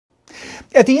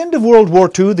At the end of World War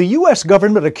II, the U.S.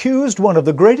 government accused one of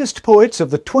the greatest poets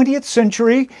of the 20th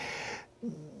century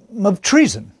of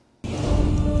treason. A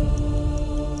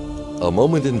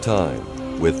Moment in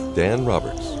Time with Dan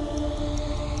Roberts.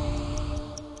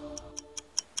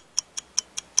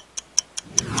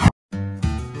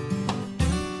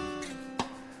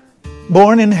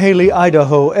 Born in Hailey,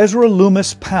 Idaho, Ezra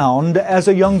Loomis Pound, as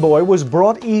a young boy, was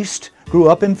brought east, grew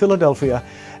up in Philadelphia,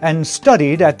 and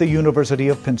studied at the University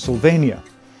of Pennsylvania.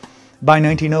 By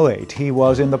 1908, he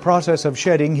was in the process of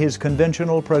shedding his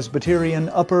conventional Presbyterian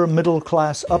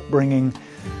upper-middle-class upbringing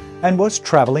and was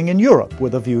traveling in Europe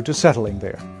with a view to settling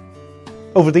there.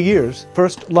 Over the years,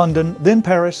 first London, then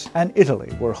Paris, and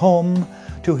Italy were home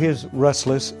to his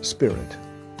restless spirit.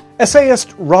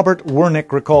 Essayist Robert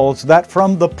Wernick recalls that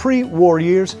from the pre-war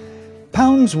years,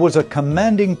 Pound was a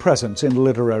commanding presence in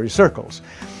literary circles.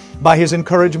 By his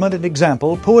encouragement and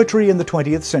example, poetry in the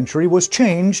 20th century was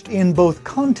changed in both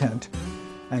content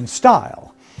and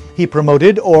style. He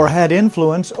promoted or had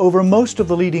influence over most of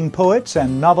the leading poets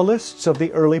and novelists of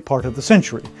the early part of the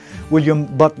century: William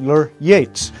Butler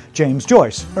Yeats, James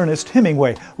Joyce, Ernest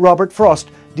Hemingway, Robert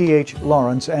Frost, D.H.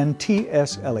 Lawrence, and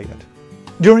T.S. Eliot.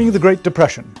 During the Great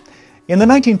Depression, in the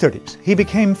 1930s, he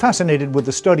became fascinated with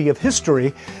the study of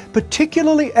history,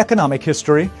 particularly economic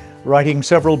history, writing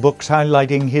several books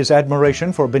highlighting his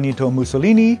admiration for Benito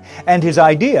Mussolini and his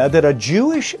idea that a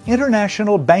Jewish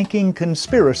international banking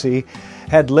conspiracy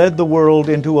had led the world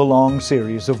into a long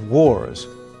series of wars.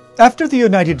 After the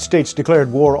United States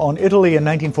declared war on Italy in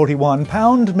 1941,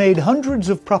 Pound made hundreds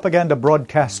of propaganda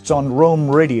broadcasts on Rome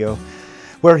radio,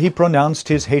 where he pronounced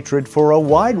his hatred for a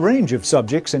wide range of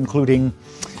subjects, including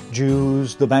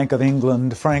Jews, the Bank of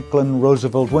England, Franklin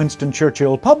Roosevelt, Winston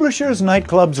Churchill, publishers,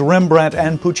 nightclubs, Rembrandt,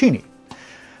 and Puccini.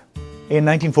 In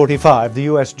 1945, the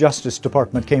U.S. Justice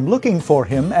Department came looking for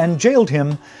him and jailed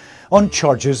him on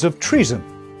charges of treason.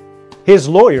 His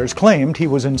lawyers claimed he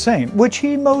was insane, which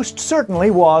he most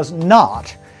certainly was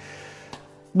not.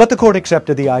 But the court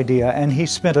accepted the idea, and he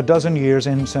spent a dozen years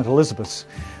in St. Elizabeth's,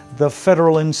 the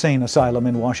federal insane asylum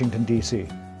in Washington, D.C.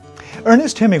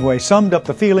 Ernest Hemingway summed up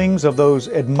the feelings of those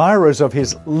admirers of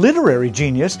his literary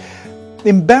genius,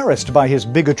 embarrassed by his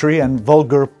bigotry and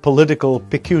vulgar political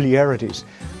peculiarities.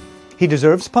 He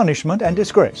deserves punishment and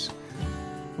disgrace.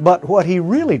 But what he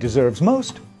really deserves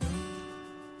most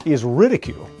is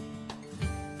ridicule.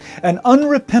 An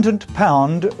unrepentant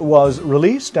Pound was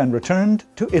released and returned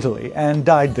to Italy and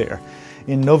died there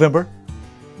in November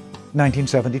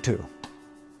 1972.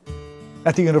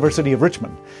 At the University of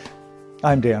Richmond,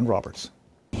 I'm Dan Roberts.